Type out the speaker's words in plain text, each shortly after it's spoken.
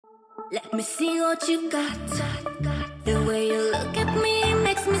Let me see what you got. The way you look at me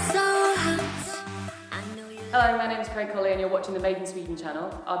makes me so hot. Hello, my name is Craig Colley and you're watching the Maiden Speaking channel.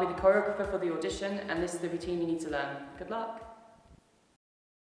 I'll be the choreographer for the audition and this is the routine you need to learn. Good luck.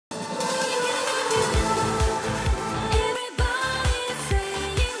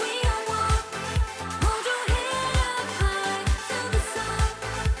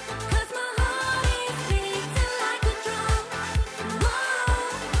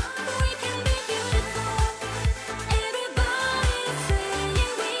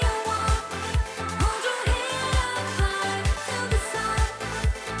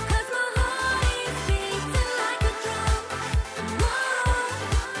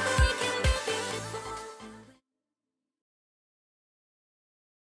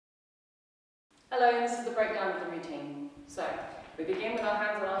 Hello, this is the breakdown of the routine. So, we begin with our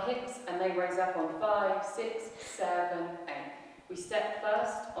hands on our hips and they raise up on 5, 6, 7, 8. We step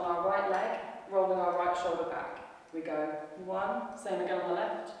first on our right leg, rolling our right shoulder back. We go 1, same again on the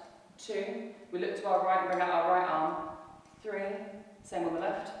left, 2, we look to our right and bring out our right arm, 3, same on the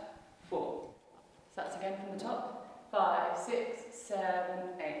left, 4. So that's again from the top, 5, 6, 7,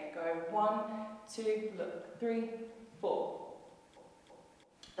 8. Go 1, 2, look, 3, 4.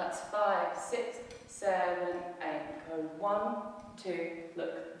 That's 5, 6, 7, 8. Go 1, 2,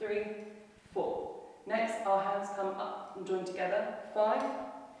 look, 3, 4. Next, our hands come up and join together. 5,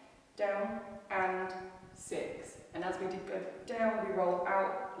 down, and 6. And as we do go down, we roll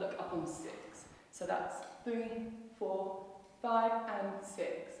out, look up on 6. So that's 3, 4, 5, and 6.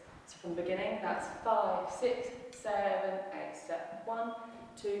 So from the beginning, that's 5, 6, 7, 8. Step 1,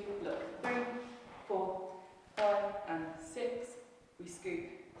 2, look, 3, 4, 5, and 6. We scoop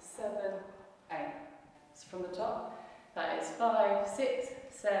 7, 8. So from the top, that is 5, 6,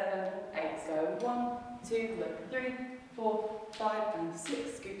 7, 8. So 1, 2, look, 3, 4, 5, and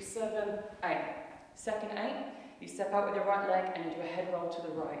 6. Scoop 7, 8. Second 8, you step out with your right leg and you do a head roll to the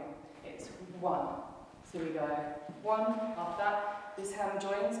right. It's 1. So we go 1, after that, this hand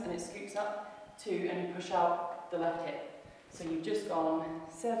joins and it scoops up, 2, and you push out the left hip. So you've just gone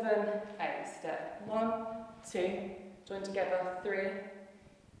 7, 8. Step 1, 2, join together, 3,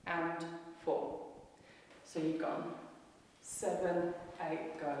 and 4. So you've gone 7,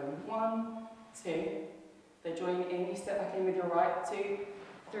 8, go 1, 2. They join in, you step back in with your right, 2,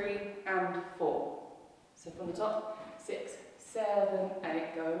 3, and 4. So from the top, 6, 7,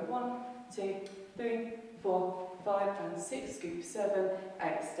 8, go 1, 2, 3, 4, 5, and 6. Scoop 7,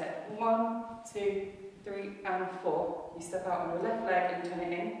 8. Step 1, 2, 3, and 4. You step out on your left leg and turn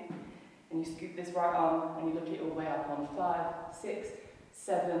it in. And you scoop this right arm and you look it all the way up on 5, 6,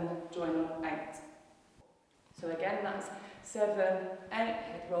 7, join on 8. So again, that's 7, 8,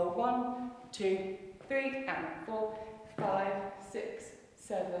 head roll 1, 2, 3, and 4, 5, 6,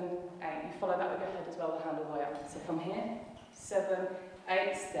 7, 8. You follow that with your head as well, the hand all the way up. So from here, 7,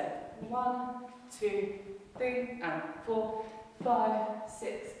 8, step 1, 2, 3, and 4, 5,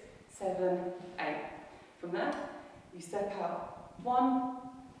 6, 7, 8. From there, you step out 1,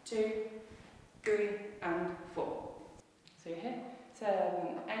 2, 3, and 4. So you're here,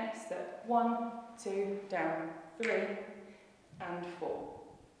 7, 8, step 1, 2, down, 3, and 4.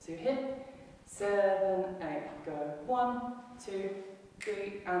 So you're here, 7, 8, go 1, 2,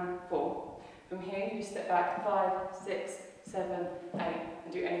 3, and 4. From here, you step back 5, 6, 7, 8,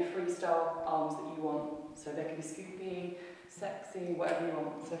 and do any freestyle arms that you want. So they can be scoopy, sexy, whatever you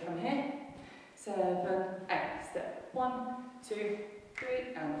want. So from here, 7, 8, step 1, 2, 3,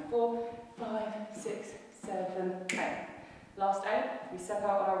 and 4, 5, 6, 7, 8. Last 8, we step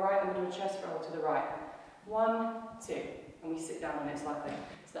out on our right and we do a chest roll to the right. 1, 2, and we sit down on it slightly.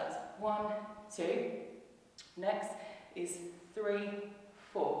 So that's 1, 2. Next is 3,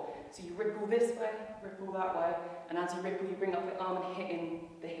 4. So you ripple this way, ripple that way, and as you ripple, you bring up the arm and hit in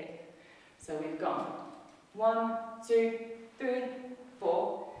the hip. So we've gone 1, 2, 3,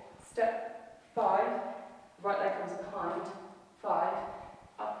 4. Step 5, right leg comes behind. 5,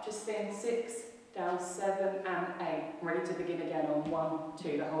 up to spin 6, down 7 and 8. I'm ready to begin again on 1,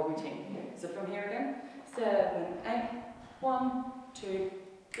 2, the whole routine. So from here again, 7, 8, 1, 2,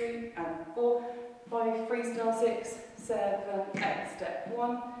 3, and 4, 5, freestyle 6, 7, 8. Step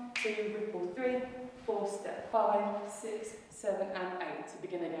 1, 2, ripple 3, 4, step 5, 6, 7, and 8. To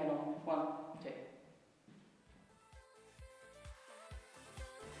begin again on 1, 2.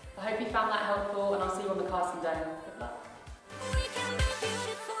 I hope you found that helpful and I'll see you on the casting day.